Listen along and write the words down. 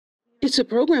It's a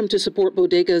program to support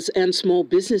bodegas and small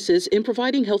businesses in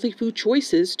providing healthy food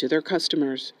choices to their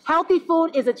customers. Healthy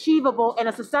food is achievable and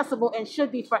it's accessible and should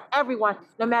be for everyone,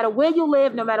 no matter where you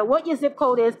live, no matter what your zip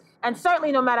code is, and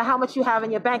certainly no matter how much you have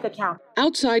in your bank account.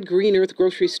 Outside Green Earth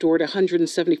Grocery Store at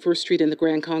 171st Street in the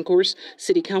Grand Concourse,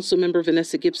 City Council Member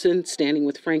Vanessa Gibson, standing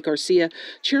with Frank Garcia,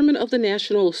 chairman of the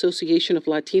National Association of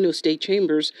Latino State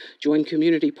Chambers, joined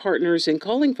community partners in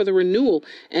calling for the renewal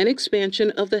and expansion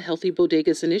of the Healthy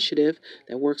Bodegas initiative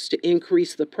that works to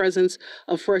increase the presence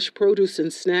of fresh produce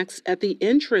and snacks at the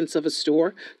entrance of a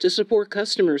store to support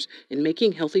customers in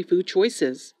making healthy food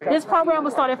choices. This program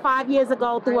was started 5 years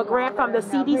ago through a grant from the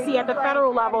CDC at the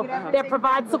federal level that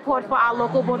provides support for our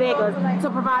local bodegas to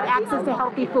provide access to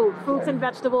healthy food, fruits and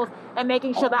vegetables, and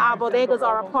making sure that our bodegas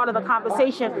are a part of the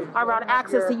conversation around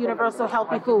access to universal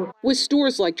healthy food. With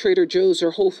stores like Trader Joe's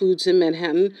or Whole Foods in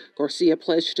Manhattan, Garcia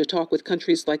pledged to talk with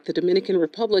countries like the Dominican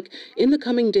Republic in the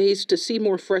coming days to see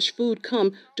more fresh food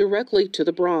come directly to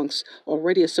the Bronx.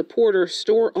 Already a supporter,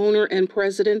 store owner, and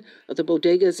president of the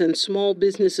Bodegas and Small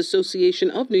Business Association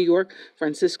of New York,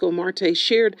 Francisco Marte,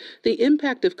 shared the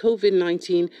impact of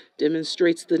COVID-19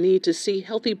 demonstrates the need to see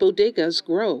healthy bodegas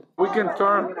grow. We can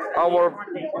turn our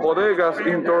bodegas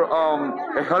into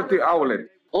a healthy outlet.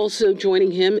 Also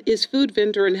joining him is food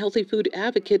vendor and healthy food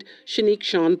advocate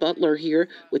Shen'Neque Butler here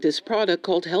with his product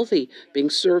called Healthy, being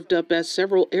served up at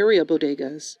several area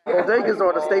bodegas. Bodegas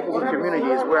are the staples of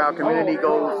communities where our community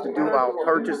goes to do our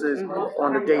purchases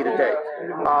on the day-to-day.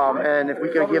 And if we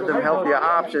could give them healthier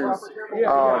options,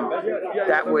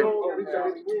 that would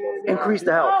increase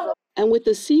the health. And with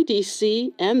the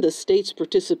CDC and the state's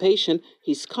participation,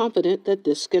 he's confident that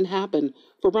this can happen.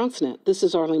 For BronxNet, this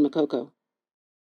is Arlene Mukoko.